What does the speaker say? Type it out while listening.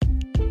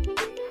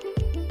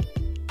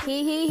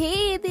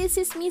Hey, this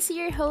is Missy,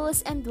 your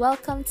host, and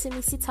welcome to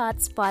Missy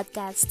Thoughts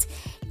Podcast.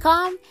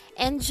 Come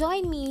and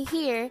join me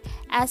here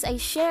as I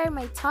share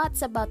my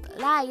thoughts about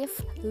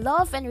life,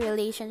 love, and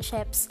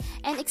relationships,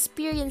 and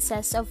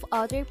experiences of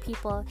other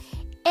people,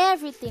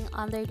 everything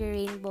under the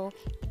rainbow,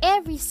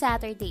 every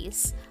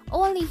Saturdays,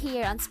 only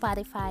here on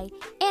Spotify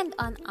and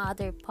on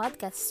other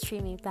podcast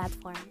streaming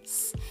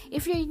platforms.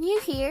 If you're new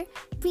here,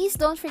 please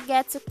don't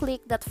forget to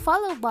click that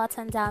follow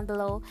button down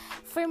below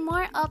for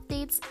more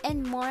updates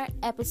and more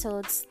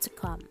episodes to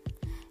come.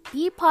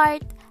 Be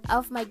part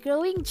of my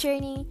growing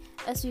journey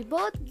as we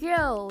both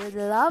grow with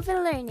love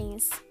and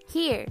learnings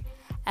here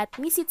at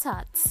Missy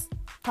Thoughts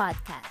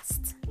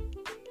Podcast.